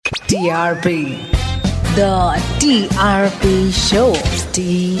TRP. The TRP Show.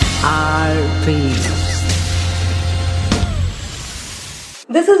 TRP.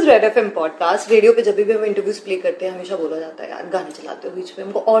 This is Red FM podcast. Radio पे जब भी हम इंटरव्यूज प्ले करते हैं हमेशा बोला जाता है यार गाने चलाते हो बीच में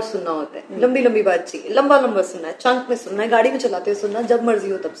हमको और सुनना होता है, लंबी लंबी बात चाहिए, लंबा लंबा सुनना है, चंक में सुनना है, गाड़ी में चलाते हुए सुनना, जब मर्जी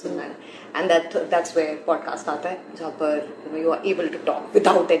हो तब सुनना है. एंड दैट्स वेयर पॉडकास्ट आता है, जहाँ पर you are able to talk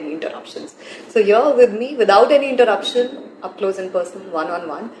without any interruptions. So here with me without any interruption, up close and personal, one on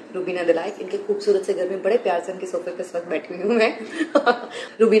one, Rubina Dilaik. इनके खूबसूरत से घर में बड़े प्यार से इनके सोफे पे इस वक्त बैठी हुई हूँ मैं.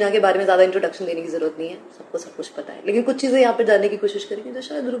 रूबीना के बारे में ज्यादा इंट्रोडक्शन देने की जरूरत नहीं है, सबको सब कुछ पता है, लेकिन कुछ चीजें यहाँ पे जानने की कोशिश करेंगे जो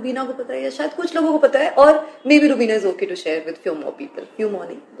शायद रूबीना को पता है या शायद कुछ लोगों को पता है, और maybe Rubina is okay to share with few more people, few more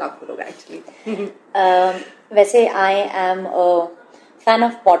नहीं, लाखों लोग एक्चुअली. वैसे I am a fan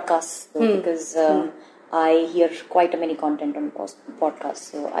of podcasts because I hear quite many content on podcasts,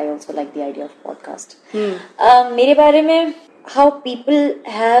 so I also like the idea of podcast. मेरे बारे में how people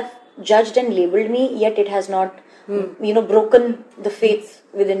have judged and labeled me, yet it has not broken the faith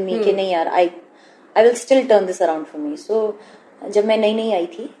within me कि नहीं यार, I will still turn this around for me. So जब मैं नई आई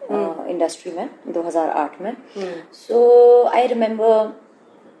थी इंडस्ट्री में 2008 में, so I remember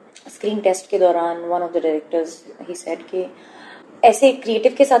screen test के दौरान one of the directors he said कि ऐसे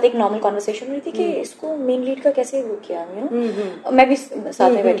क्रिएटिव के साथ एक नॉर्मल कॉन्वर्सेशन हुई थी कि इसको मेन लीड का कैसे वो किया, मैं भी साथ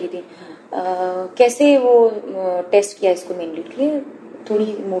में बैठी थी, कैसे वो टेस्ट किया इसको मेन लीड के लिए, थोड़ी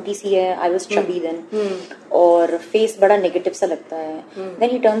मोटी सी है, आई वाज चबी देन, और फेस बड़ा नेगेटिव सा लगता है. Then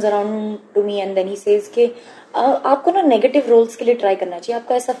he turns around to me and then he says कि आपको ना नेगेटिव रोल्स के लिए ट्राई करना चाहिए,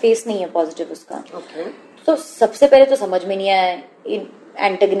 आपका ऐसा फेस नहीं है पॉजिटिव उसका. तो सबसे पहले तो समझ में नहीं आया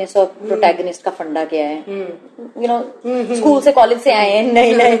एंटेगनिस्ट और प्रोटैगनिस्ट का फंडा क्या है. स्कूल से कॉलेज से आए हैं,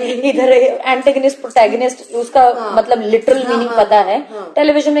 नहीं इधर एंटेगनिस्ट प्रोटैगनिस्ट उसका मतलब लिटरल मीनिंग पता है,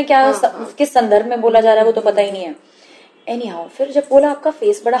 टेलीविजन में क्या किस संदर्भ में बोला जा रहा है वो तो पता ही नहीं है. एनी हाउ, फिर जब बोला आपका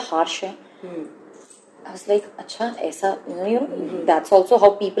फेस बड़ा हार्श है, I was like, अच्छा ऐसा, that's also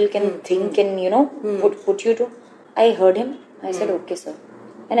how people can think and put you to. I heard him, I said okay sir,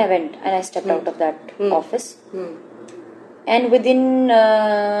 and I went and I stepped out of that office. And within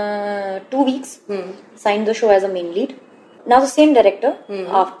 2 weeks, signed the show as a main lead. Now the same director,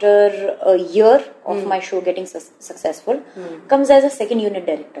 after a year of my show getting successful, comes as a second unit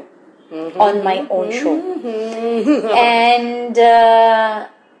director on my own show. And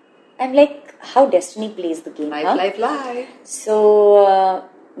I'm like, how destiny plays the game. Life. So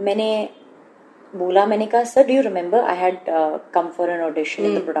मैंने कहा sir, do you remember I had come for an audition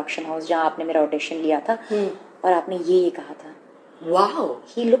in the production house, जहाँ आपने मेरा audition लिया था और आपने ये कहा था. Wow.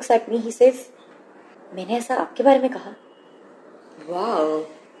 He looks at me, he says, मैंने ऐसा आपके बारे में कहा. Wow.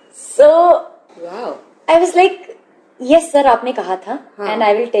 So Wow. I was like, yes sir, आपने कहा था, and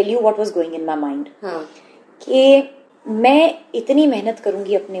I will tell you what was going in my mind. कि मैं इतनी मेहनत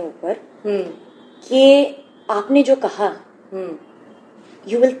करूंगी अपने ऊपर कि आपने जो कहा,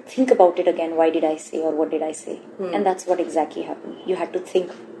 you will think about it again, why did I say or what did I say, and that's what exactly happened. You had to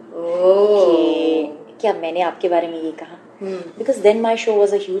think कि क्या मैंने आपके बारे में ये कहा, because then my show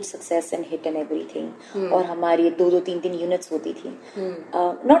was a huge success and hit and everything. और हमारी 2-3 यूनिट्स होती थी,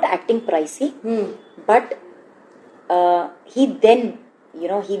 not acting pricey, but he then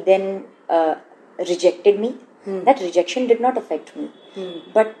rejected me. That rejection did not affect me,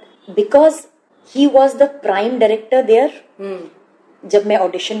 but because he was the prime director there, जब मैं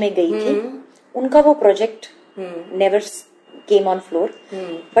audition में गई थी, उनका वो project never came on floor,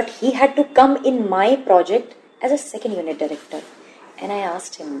 but he had to come in my project as a second unit director. And I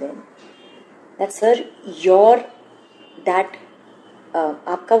asked him then that sir,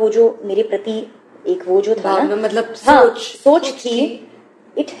 आपका वो जो मेरे प्रति एक वो जो था ना, मतलब सोच थी,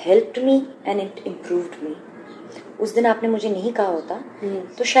 it helped me and it improved me. उस दिन आपने मुझे नहीं कहा होता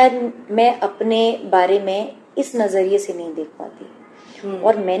तो शायद मैं अपने बारे में इस नजरिए से नहीं देख पाती.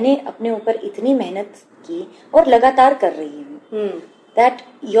 और मैंने अपने ऊपर इतनी मेहनत की और लगातार कर रही हूँ,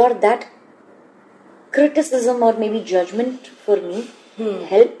 that criticism or maybe judgment for me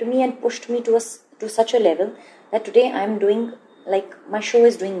helped me and pushed me to such a level that today I am doing, like, my show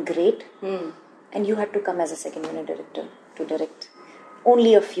is doing great, and you had to come as a second unit director to direct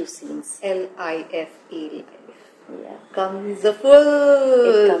only a few scenes. LIFE. Yeah. Comes a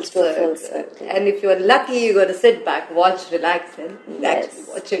full circle. And if you are lucky, you're going to sit back, watch, relax, and actually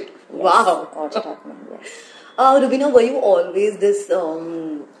watch it. Yes. Wow. Watch it happen. Yes. Rubina, were you always this?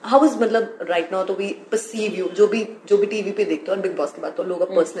 How was, मतलब right now तो we perceive you, जो भी TV पे देखते हैं और big boss के बाद तो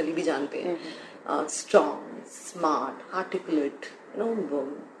लोग पर्सनली भी जानते हैं, strong, smart, articulate,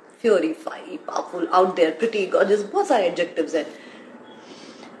 fury, fiery, powerful, out there, pretty, gorgeous, बहुत सारे adjectives हैं.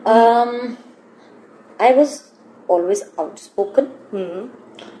 I was always outspoken.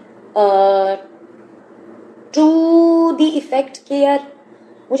 To the effect कि यार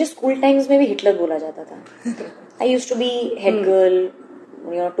मुझे स्कूल टाइम्स में भी हिटलर बोला जाता था. आई used to be head girl,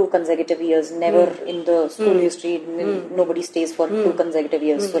 2 consecutive years, never in the school history, nobody stays for 2 consecutive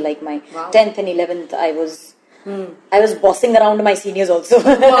years. So like my 10th and 11th, I was bossing around my seniors also.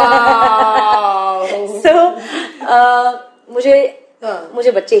 Wow. So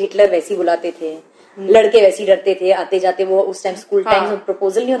मुझे बच्चे Hitler वैसी बुलाते थे, लड़के वैसी डरते थे आते जाते. वो उस टाइम स्कूल टाइम में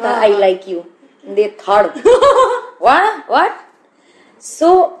प्रपोजल नहीं होता, I like you, they third what.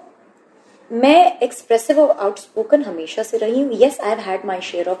 सो मैं एक्सप्रेसिव और आउटस्पोकन हमेशा से रही हूँ. Yes, I have had my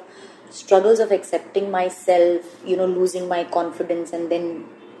share of struggles of accepting myself, losing my confidence and then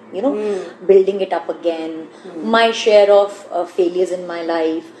building it up again. My share of failures in my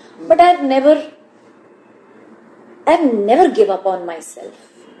life, but I've never give up on myself,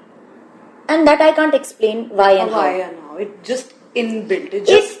 and that I can't explain why and how. It just inbuilt. It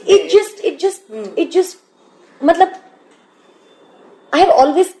just मतलब I have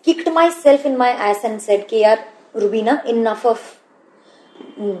always kicked myself in my ass and said कि यार Rubina, enough of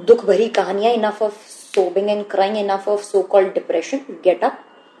दुख भरी कहानियां, enough of sobbing and crying, enough of so-called depression. Get up,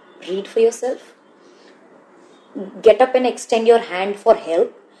 read for yourself, get up and extend your hand for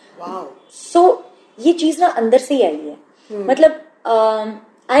help. Wow. So ये चीज ना अंदर से ही आई है. मतलब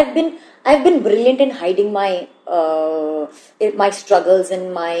I've been brilliant in hiding my struggles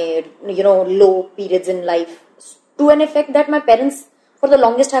and my low periods in life, to an effect that my parents for the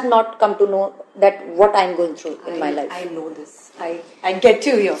longest have not come to know that what I'm going through in my life. I know this. I get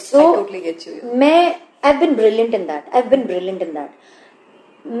you here. So, I totally get you here. I've been brilliant in that.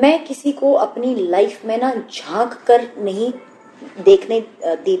 मैं किसी को अपनी life में ना झांक कर नहीं देखने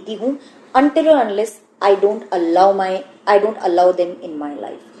देती हूँ until or unless I don't allow them in my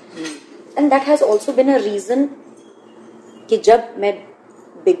life. And that has also been a reason कि जब मैं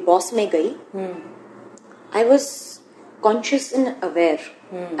Bigg Boss में गई, I was conscious and aware.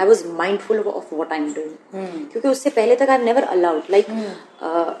 I was mindful of what I'm doing. क्योंकि उससे पहले तक I've never allowed, like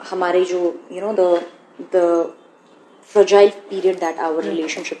हमारे जो the fragile period that our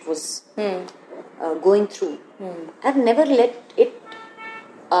relationship was going through, I've never let it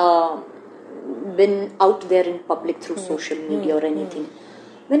been out there in public through social media or anything.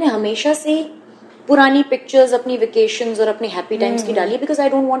 मैंने हमेशा से पुरानी पिक्चर्स अपनी वेकेशंस और अपनी हैप्पी टाइम्स की डाली, because I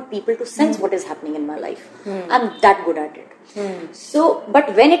don't want people to sense what is happening in my life. I'm that good at it. So,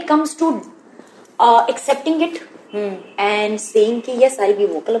 but when it comes to accepting it and saying कि yes, I'll be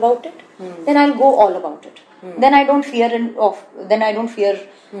vocal about it, then I'll go all about it. Then I don't fear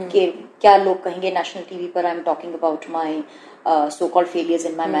कि क्या लोग कहेंगे national TV पर I'm talking about my so-called failures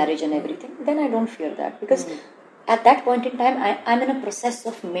in my marriage and everything. Then I don't fear that, because at that point in time I'm in a process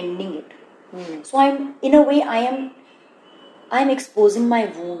of mending it. So I'm exposing my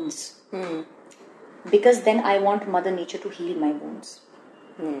wounds, because then I want Mother Nature to heal my wounds.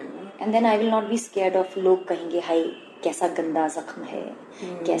 And then I will not be scared of लोग कहेंगे हाय कैसा गंदा जख्म है,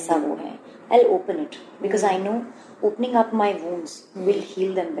 कैसा वो है. I'll open it, because I know opening up my wounds will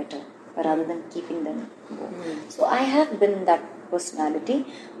heal them better rather than keeping them go. So I have been that personality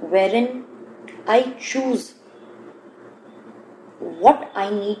wherein I choose what I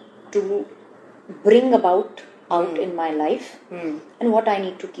need to bring out in my life, and what I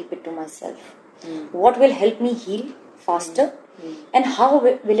need to keep it to myself. What will help me heal faster, and how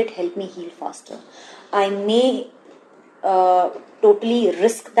will it help me heal faster? I may totally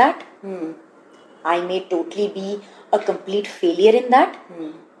risk that. I may totally be a complete failure in that,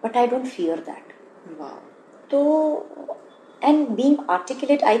 but I don't fear that. Wow. So, and being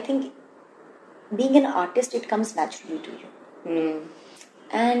articulate, I think being an artist, it comes naturally to you.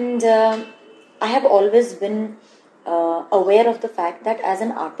 And I have always been aware of the fact that as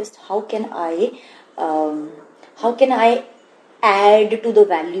an artist, how can I add to the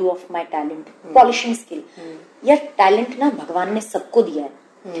value of my talent? Polishing skill. यार talent ना भगवान ने सबको दिया है.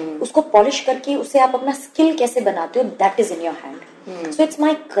 उसको polish करके उसे आप अपना skill कैसे बनाते हो, that is in your hand. So it's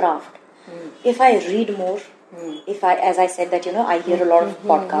my craft. If I read more, as I said that I hear a lot of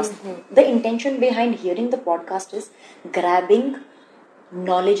podcasts. The intention behind hearing the podcast is grabbing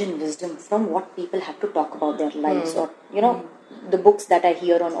knowledge and wisdom from what people have to talk about their lives, or the books that I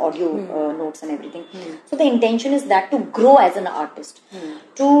hear on audio notes and everything. So the intention is that to grow as an artist,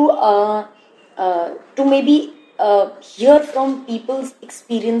 to maybe hear from people's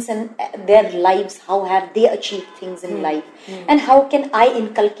experience and their lives, how have they achieved things in life, and how can I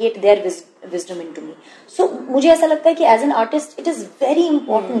inculcate their wisdom into me. So मुझे ऐसा लगता है कि as an artist it is very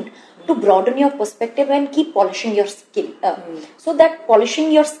important to broaden your perspective and keep polishing your skill. So that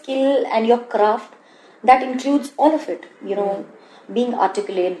polishing your skill and your craft, that includes all of it, being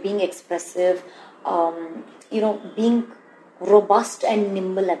articulate, being expressive, being robust and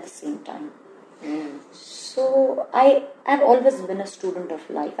nimble at the same time. So I've always been a student of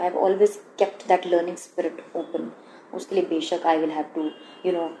life. I've always kept that learning spirit open. उसके लिए बेशक I will have to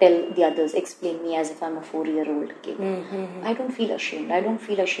tell the others, explain me as if I'm a 4-year-old kid. I don't feel ashamed. I don't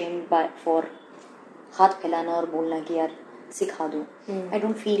feel ashamed for हाथ फैलाना और बोलना कि यार सिखा दो. I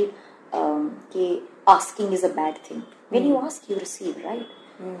don't feel कि asking is a bad thing. When you ask, you receive, right?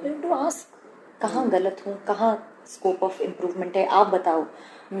 You have to ask. कहाँ गलत हूँ, कहाँ स्कोप ऑफ इम्प्रूवमेंट है, आप बताओ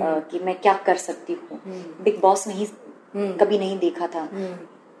कि मैं क्या कर सकती हूँ. बिग बॉस कभी नहीं देखा था,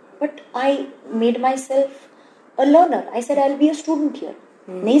 but I made my self a learner. I said I will be a student here.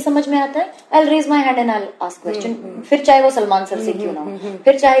 नहीं समझ में आता है, I will raise my hand and I will ask question. फिर चाहे वो सलमान सर से क्यों ना हो,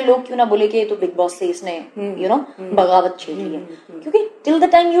 फिर चाहे लोग क्यों ना बोले कि तो बिग बॉस से इसने बगावत छेड़ ली है. क्योंकि till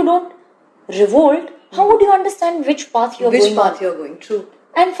the time you don't revolt, how would you understand which path you're going? True.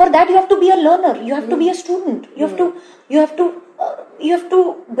 And for that you have to be a learner, you have to be a student, you have to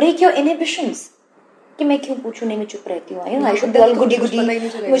break your inhibitions. कि मैं क्यों पूछूं, नहीं मैं चुप रहती हूँ, I should be all goody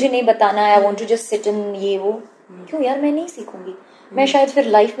मुझे नहीं बताना है, I want to just sit in ये वो. क्यों यार, मैं नहीं सीखूंगी. मैं शायद फिर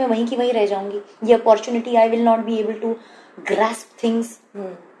लाइफ में वहीं की वहीं रह जाऊंगी. ये opportunity I will not be able to grasp things.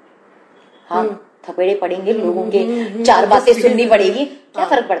 हाँ, थपेड़े पड़ेंगे, लोगों के 4 बातें सुननी पड़ेगी, क्या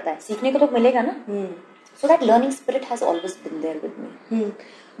फर्क पड़ता है, सीखने को तो मिलेगा ना. So that learning spirit has always been there with me.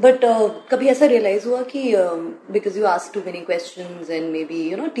 But कभी ऐसा रियलाइज हुआ कि because you ask too many questions and maybe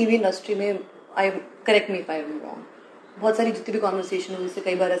TV industry में, correct me if I'm wrong, बहुत सारी जितनी भी कॉन्वर्सेशन हुई उससे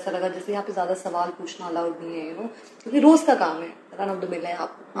कई बार ऐसा लगा जैसे यहाँ पे ज्यादा सवाल पूछना अलाउड नहीं है, क्योंकि रोज का काम है, रन ऑफ द मिल है,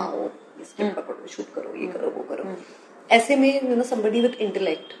 आप आओ स्क्रिप्ट पकड़ो, शूट करो, ये करो वो करो. ऐसे में somebody with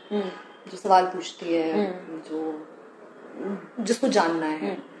intellect जो सवाल पूछती है, जिसको जानना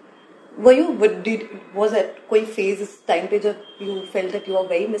है. Was it कोई phase इस time पे जब you felt that you are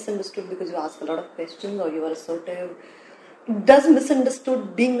very misunderstood because you ask a lot of questions or you are assertive? Does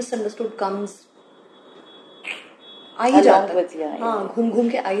being misunderstood comes आ ही जाता है, हाँ, घूम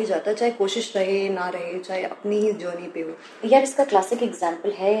के आ ही जाता है, चाहे कोशिश रहे ना रहे, चाहे अपनी ही जर्नी पे हो. यार इसका क्लासिक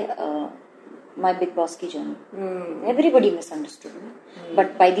एग्जाम्पल है my Big Boss की journey. Everybody misunderstood me.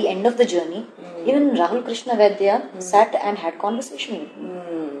 But by the end of the journey, even Rahul Krishna Vaidya sat and had conversation with me.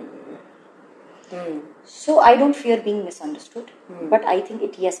 So I don't fear being misunderstood. But I think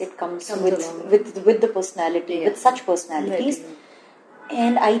it comes with the personality, with such personalities.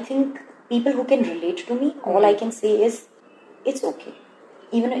 And I think people who can relate to me, all I can say is, it's okay.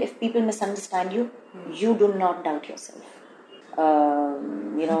 Even if people misunderstand you, you do not doubt yourself.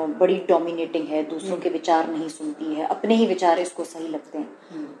 बड़ी dominating है, दूसरों के विचार नहीं सुनती है, अपने ही विचार इसको सही लगते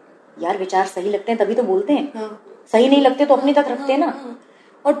हैं. यार विचार सही लगते हैं तभी तो बोलते हैं, सही नहीं लगते तो अपने तक रखते हैं ना.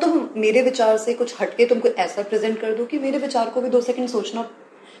 और तुम मेरे विचार से कुछ हटके तुमको ऐसा प्रेजेंट कर दो कि मेरे विचार को भी 2 सेकंड सोचना.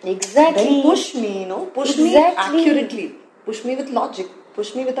 Exactly. Push me accurately, push me with logic,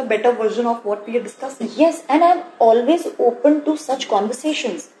 push me with a better version of what we are discussing. Yes, and I'm always open to such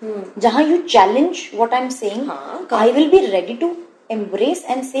conversations. जहाँ you challenge what I'm saying, I will be ready to embrace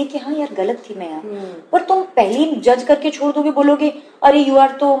and say कि हाँ यार गलत थी मैं यार. पर तुम पहले ही जज करके छोड़ दोगे, बोलोगे अरे you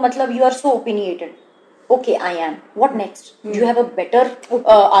are तो मतलब you are so opinionated. Okay, I am. What next? Do you have a better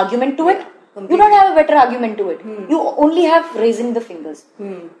argument to it? You don't have a better argument to it. You only have raising the fingers.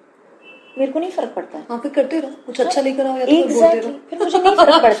 मेरे को नहीं फर्क पड़ता है. हाँ, फिर करते रहो, कुछ अच्छा लेकर आओ या तो बोलते रहो. फिर मुझे नहीं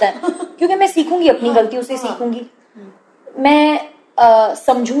फर्क पड़ता है, क्योंकि मैं सीखूंगी, अपनी गलतियों से सीखूंगी. मैं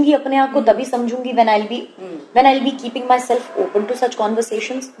समझूंगी अपने आप को तभी समझूंगी when I'll be keeping myself open to such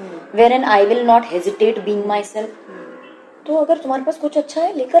conversations wherein I will not hesitate being myself. तो अगर तुम्हारे पास कुछ अच्छा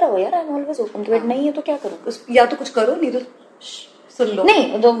है लेकर आओ यार, I'm always open to it. नहीं है तो क्या करूँ, या तो कुछ करो, नहीं तो सुन लो.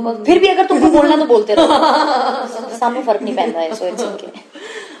 नहीं तो फिर भी अगर तुमको बोलना तो बोलते रहो, सामने फर्क नहीं पैदा है. So it's okay.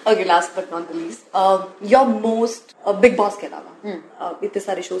 Okay, last but not the least, your most Big Boss के अलावा इतने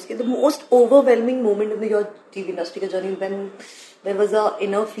सारे shows के, the most overwhelming moment in your TV industry का journey when there was a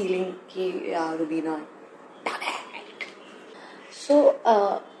inner feeling कि यार Rubina done it. So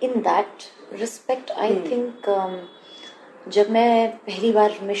in that respect, I think जब मैं पहली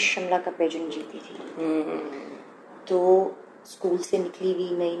बार मिस शिमला का पेजेंट जीती थी, तो स्कूल से निकली हुई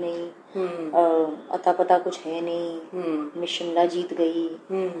नई अता पता कुछ है नहीं, मिस शिमला जीत गई.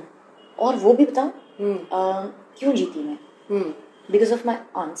 और वो भी बताऊं क्यों जीती मैं? Because of my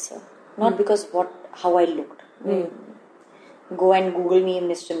answer, not because how I looked. Go and Google me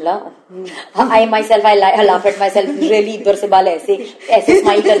Miss Shimla. I myself, I laugh at myself. Really, इधर से बाल ऐसे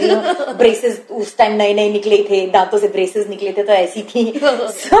स्माइल कर रही हूँ. ब्रेसेस उस टाइम नए नए निकले थे, दांतों से ब्रेसेस निकले थे तो ऐसी थी.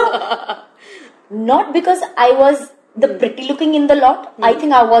 So, not because I was the pretty looking in the lot. I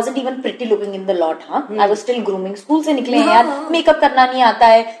think I wasn't even pretty looking in the lot. I was still grooming. School से निकले हैं यार, मेकअप करना नहीं आता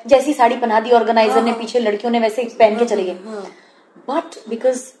है, जैसी साड़ी पहना दी ऑर्गेनाइजर ने, पीछे लड़कियों ने वैसे पहन के चले गए. But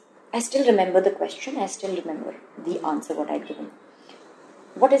because I still remember the question, I still remember the answer what I'd given.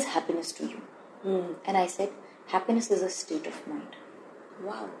 What is happiness to you? And I said, happiness is a state of mind.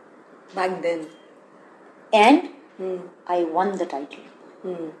 Wow. Back then. And I won the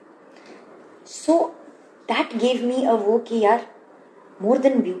title. So that gave me a वो कि यार, more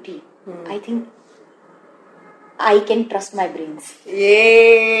than beauty, I think I can trust my brains.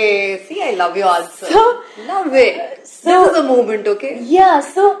 Yay! See, I love your answer. So, love it. This is a moment, okay? Yeah,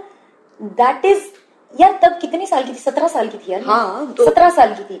 so that is, यार तब कितने साल की थी? 17 साल की थी यार. हाँ, 17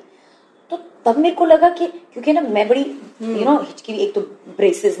 साल की थी. तो तब मेरे को लगा कि क्योंकि ना मैं बड़ी हिचकी, एक तो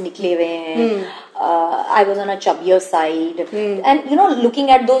ब्रेसेस निकले हुए हैं, I was on a chubbier side, and looking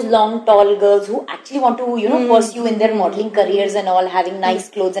at those long tall girls who actually want to pursue in their modelling careers and all, having nice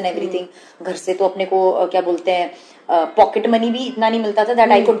clothes and everything. घर से तो अपने को क्या बोलते हैं, पॉकेट मनी भी इतना नहीं मिलता था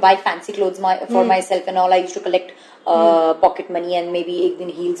that I could buy fancy clothes for myself and all. I used to collect pocket money and maybe एक दिन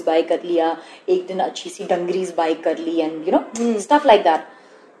हील्स बाय कर लिया, एक दिन अच्छी सी डंगरीज बाय कर ली, and stuff like that.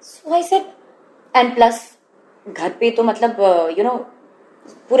 So I said, and plus घर पे तो मतलब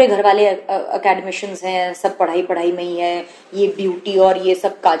पूरे घर वाले अकेडमिशियंस हैं, सब पढ़ाई पढ़ाई में ही है, ये ब्यूटी और ये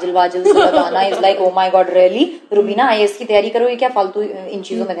सब काजल वाजल से लगाना is like oh my God really Rubina IAS की तैयारी करो, ये क्या फालतू इन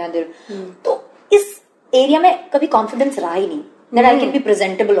चीजों में ध्यान दे रहे हो. तो इस एरिया में कभी कॉन्फिडेंस रहा ही नहीं that I can be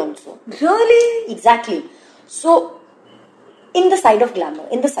presentable also. Really? Exactly. So in the side of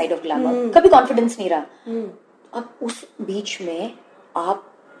glamour कभी कॉन्फिडेंस नहीं रहा. अब उस बीच में आप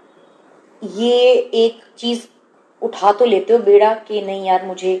ये एक चीज उठा तो लेते हो बेड़ा कि नहीं यार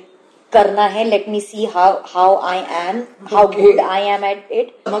मुझे करना है, let me see how I am, how good I am at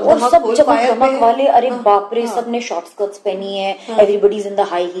it. और सब चमक वाले, अरे बाप रे, सबने शॉर्ट स्कर्ट्स पहनी है, everybody is in the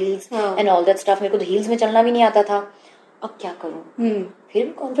high heels and all that stuff. मेरे को तो हील्स में चलना भी नहीं आता था. अब क्या करूं, फिर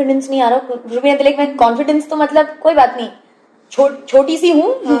भी कॉन्फिडेंस नहीं आ रहा. रुबीना तिलक में कॉन्फिडेंस तो मतलब कोई बात नहीं, छोटी सी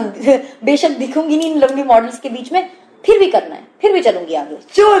हूँ, बेशक दिखूंगी नहीं इन लंबी मॉडल्स के बीच में, फिर भी करना है, फिर भी चलूंगी आगे.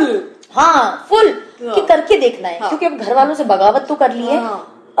 चल. हाँ, फुल कि करके देखना है. क्योंकि अब घर वालों से बगावत तो कर ली है,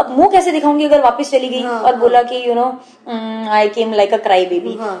 अब मुंह कैसे दिखाऊंगी अगर वापस चली गई और बोला कि I came like a cry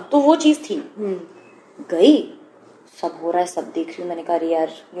baby. तो वो चीज थी. गई, सब हो रहा है, सब देख रही हूँ. मैंने कहा यार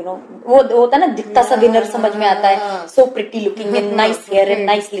वो होता है ना, दिखता सा विनर समझ में आता है. So pretty looking and nice hair and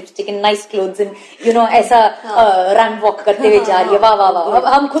nice lipstick and nice clothes and ऐसा रैंप वॉक करते हुए जा रही है. वाह वाह वाह. अब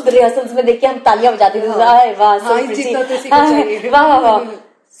हम खुद रिहर्सल्स में देख के हम तालियां बजाते थे, वाह सो प्रिटी, वाह वाह वाह.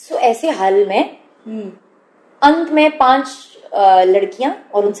 सो ऐसे हाल में अंत में 5 लड़कियां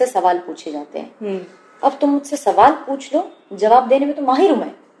और उनसे सवाल पूछे जाते हैं. अब तुम मुझसे सवाल पूछ लो, जवाब देने में तो माहिर हूं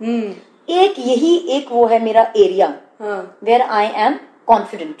मैं. एक वो है मेरा area where I am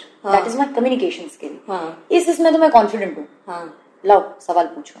confident, that is my communication skill. इसमें तो मैं कॉन्फिडेंट हूँ. लाओ सवाल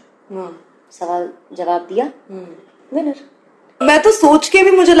पूछो. सवाल जवाब दिया, विनर. मैं तो सोच के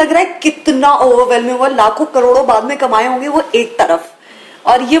भी मुझे लग रहा है कितना ओवरवेलमिंग हुआ. लाखों करोड़ों बाद में कमाए होंगे वो एक तरफ,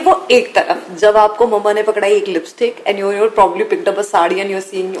 और ये वो एक तरफ जब आपको मम्मा ने पकड़ाई एक lipstick and you probably picked up a sari and you are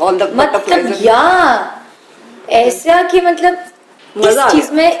seeing all the butterflies. ऐसा कि मतलब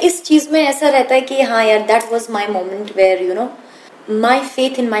इस चीज में ऐसा रहता है कि हाँ यार, that was my moment where my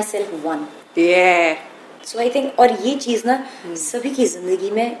faith in myself one. So I think, और ये चीज ना सभी की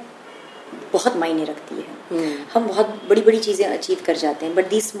जिंदगी में बहुत मायने रखती है. हम बहुत बड़ी बड़ी चीजें अचीव कर जाते हैं, but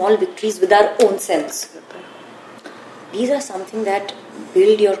these small victories with our own selves, these are something that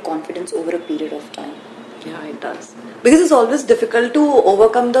build your confidence over a period of time. Yeah, it does. Because it's always difficult to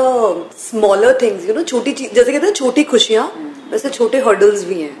overcome the smaller things, छोटी चीज, जैसे कहते हैं छोटी खुशियां, वैसे छोटे hurdles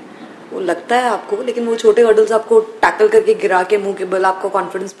भी हैं. वो लगता है आपको, लेकिन वो छोटे हर्डल्स आपको टैकल करके गिरा के मुंह के बल आपको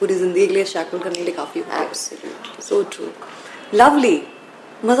कॉन्फिडेंस पूरी जिंदगी के लिए शैकल करने के लिए काफी होता है. Absolutely. So true. Lovely.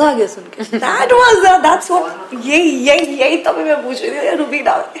 मजा आ गया सुन के. That's what, यही तो मैं पूछ रही थी.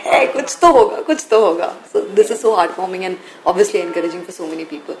 रुबीना है, कुछ तो होगा. So this is so heartwarming and obviously encouraging for so many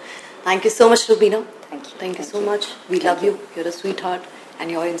people. Thank you so much, Rubeena. Thank you so much. We love you. You're a sweetheart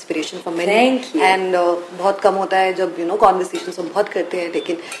and you're inspiration for many. Thank you. And बहुत कम होता है जब conversations हम बहुत करते हैं,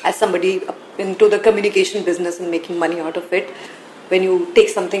 लेकिन as somebody into the communication business and making money out of it, when you take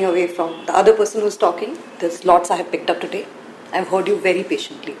something away from the other person who's talking, there's lots I have picked up today. I've heard you very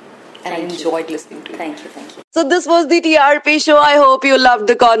patiently and I enjoyed listening to you. Thank you. So this was the TRP show. I hope you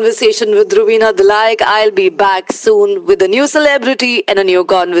loved the conversation with Rubeena Dilak. I'll be back soon with a new celebrity and a new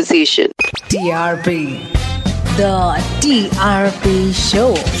conversation. TRP. The TRP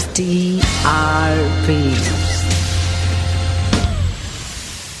show. TRP.